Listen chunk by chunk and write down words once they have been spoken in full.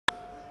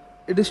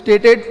It is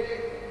stated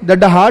that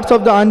the hearts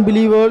of the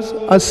unbelievers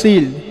are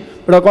sealed,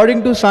 but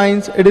according to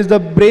science, it is the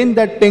brain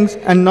that thinks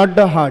and not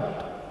the heart.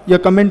 Your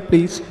comment,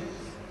 please.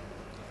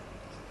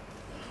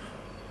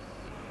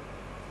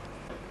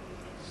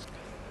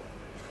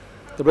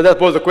 The brother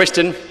posed the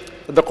question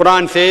that the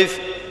Quran says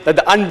that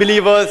the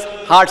unbelievers'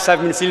 hearts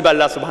have been sealed by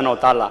Allah subhanahu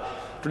wa ta'ala.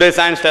 Today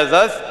science tells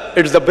us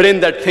it's the brain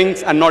that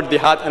thinks and not the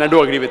heart, and I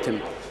do agree with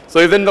him. So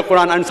even the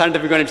Quran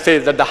unscientific when it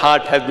says that the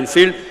heart has been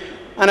sealed,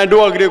 and I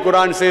do agree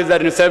Quran says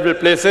that in several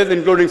places,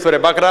 including Surah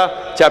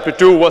Baqarah, chapter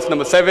 2, verse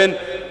number 7,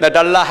 that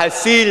Allah has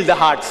sealed the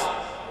hearts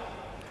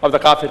of the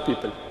kafir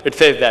people. It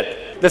says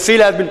that. The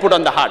seal has been put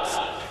on the hearts.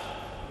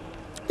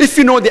 If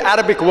you know the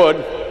Arabic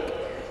word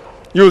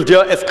used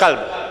here is qalb.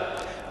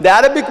 The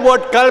Arabic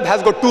word qalb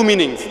has got two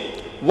meanings.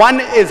 One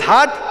is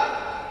heart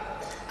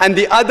and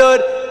the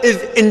other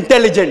is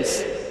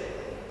intelligence.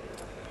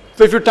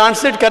 So if you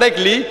translate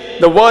correctly,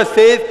 the word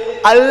says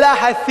Allah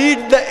has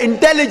sealed the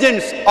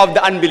intelligence of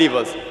the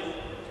unbelievers.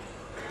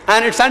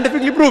 And it's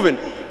scientifically proven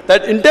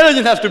that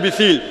intelligence has to be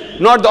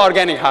sealed, not the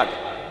organic heart.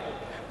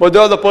 But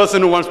there was a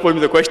person who once posed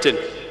me the question,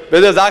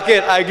 Brother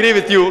Zakir, I agree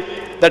with you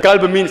that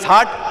qalb means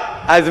heart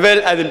as well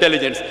as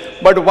intelligence.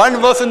 But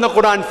one verse in the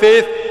Quran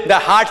says the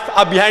hearts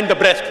are behind the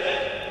breast.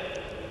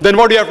 Then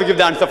what do you have to give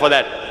the answer for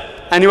that?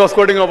 And he was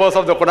quoting a verse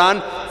of the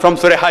Quran from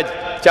Surah Hajj,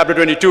 chapter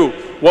 22,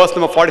 verse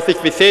number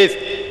 46, which says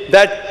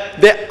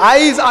that their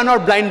eyes are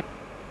not blind.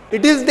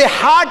 It is the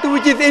heart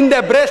which is in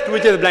their breast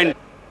which is blind.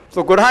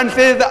 So Quran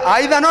says the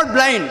eyes are not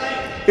blind.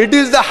 It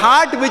is the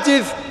heart which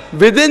is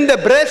within the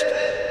breast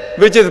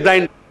which is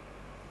blind.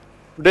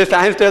 Today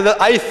science tells us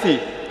eyes see,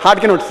 heart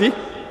cannot see.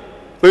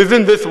 So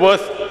isn't this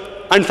verse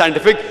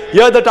unscientific?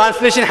 Here the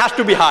translation has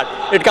to be heart.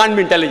 It can't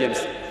be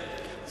intelligence.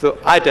 So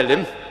I tell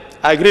him,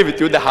 I agree with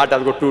you, the heart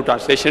has got two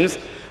translations.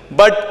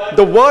 But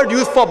the word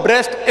used for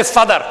breast is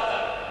sadar.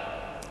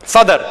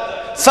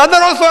 Sadar.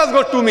 Sadar also has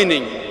got two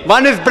meanings.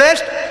 One is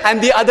breast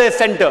and the other is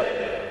center.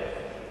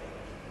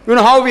 You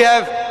know how we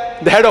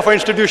have the head of an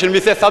institution, we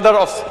say sadar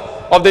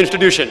of the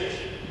institution.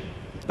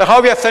 Like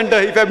how we have center,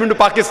 if you have been to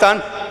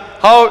Pakistan,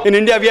 how in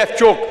India we have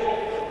chowk.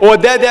 Over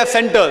there they have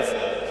centers.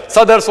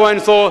 Sadar so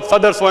and so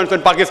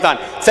in Pakistan.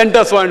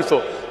 Center so and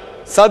so.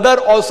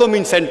 Sadar also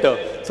means center.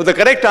 So the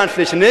correct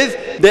translation is,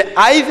 the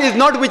eyes is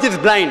not which is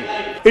blind.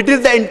 It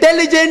is the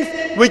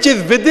intelligence which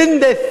is within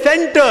the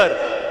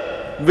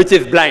center which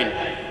is blind.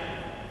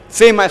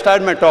 Same, I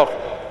started my talk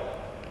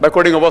by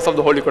quoting a verse of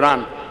the Holy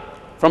Quran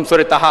from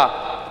Surah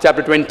Taha,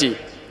 chapter 20,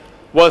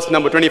 verse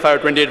number 25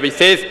 or 28, which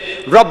says,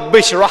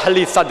 Rabbish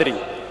rahli sadri.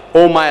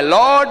 Oh my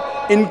Lord,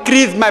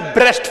 increase my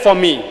breast for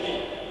me.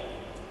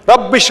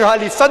 Rabbish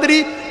rahli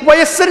sadri wa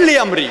yassirli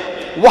amri.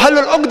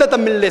 Wahalul uqdata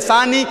min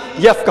lisani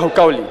yafqahu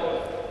qawli.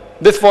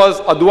 This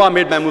was a dua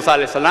made by Musa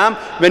alayhi salam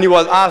when he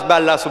was asked by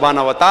Allah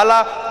subhanahu wa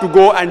ta'ala to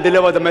go and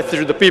deliver the message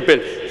to the people.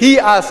 He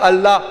asked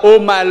Allah, oh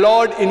my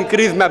Lord,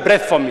 increase my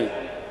breast for me.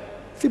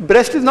 See,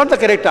 breast is not the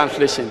correct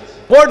translation.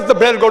 What's the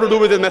breast got to do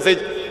with this message?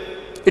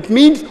 It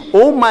means,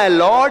 oh my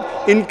Lord,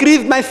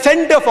 increase my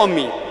center for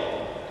me.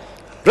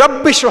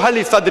 Rabbi shrah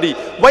li sadri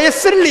wa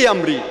yassir li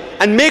amri,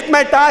 and make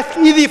my task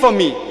easy for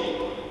me.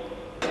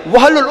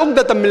 Wahalul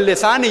uqdata min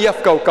lisani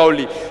yafqahu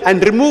qawli,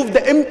 and remove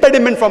the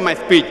impediment from my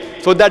speech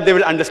so that they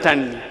will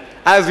understand me.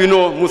 As you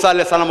know, Musa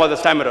alayhi salam was a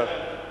stammerer.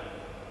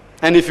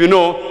 And if you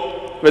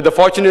know, whether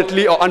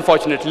fortunately or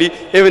unfortunately,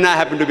 even I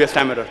happen to be a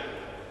stammerer.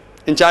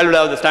 In childhood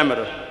I was a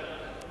stammerer.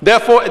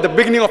 Therefore, at the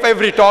beginning of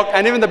every talk,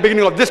 and even the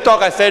beginning of this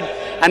talk, I said,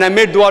 and I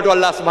made dua to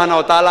Allah subhanahu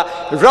wa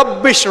ta'ala,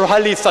 Rabbi shrah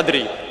li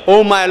sadri.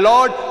 Oh my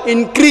Lord,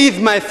 increase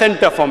my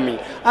center for me.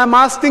 I'm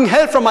asking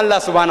help from Allah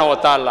subhanahu wa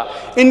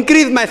ta'ala.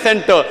 Increase my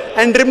center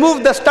and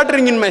remove the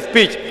stuttering in my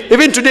speech.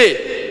 Even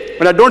today,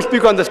 when I don't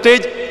speak on the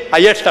stage, I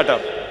yet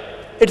stutter.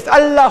 It's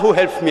Allah who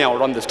helps me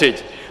out on the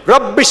stage.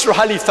 Rabbi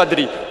shrah li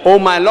sadri. Oh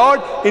my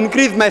Lord,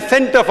 increase my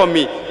center for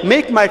me.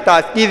 Make my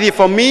task easy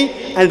for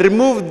me and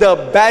remove the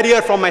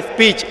barrier from my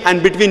speech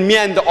and between me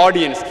and the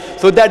audience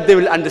so that they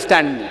will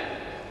understand me.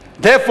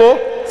 Therefore,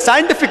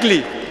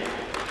 scientifically,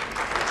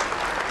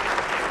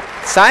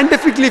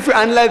 if you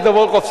analyze the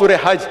work of Surah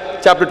Hajj,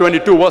 chapter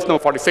 22, verse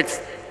number 46,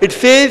 it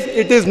says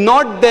it is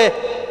not the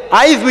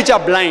eyes which are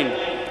blind.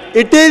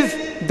 It is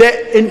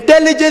the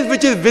intelligence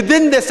which is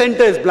within the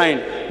center is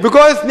blind.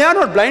 Because they are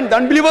not blind, the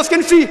unbelievers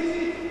can see.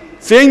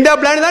 Saying they are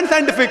blind is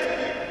unscientific.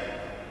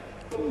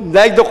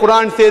 Like the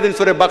Quran says in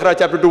Surah Baqarah,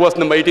 chapter 2, verse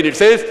number 18, it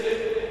says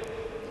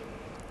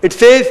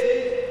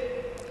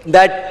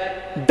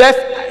that deaf,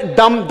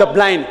 dumb, the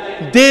blind,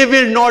 they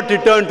will not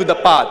return to the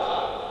path.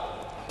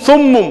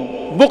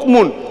 Summum,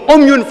 bukmun,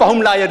 umyun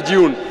fahum la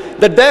yarjiun.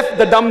 The deaf,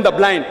 the dumb, the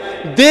blind,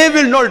 they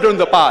will not return to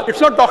the path. It's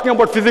not talking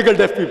about physical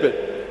deaf people.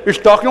 It's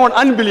talking about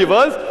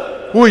unbelievers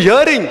who are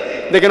hearing,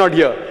 they cannot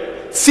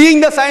hear. Seeing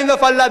the signs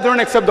of Allah, they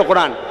don't accept the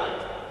Quran.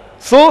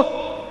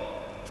 So,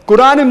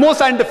 Quran is more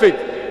scientific.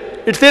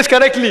 It says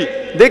correctly,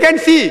 they can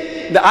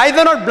see. The eyes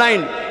are not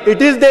blind.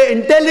 It is the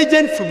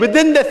intelligence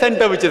within the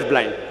center which is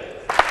blind.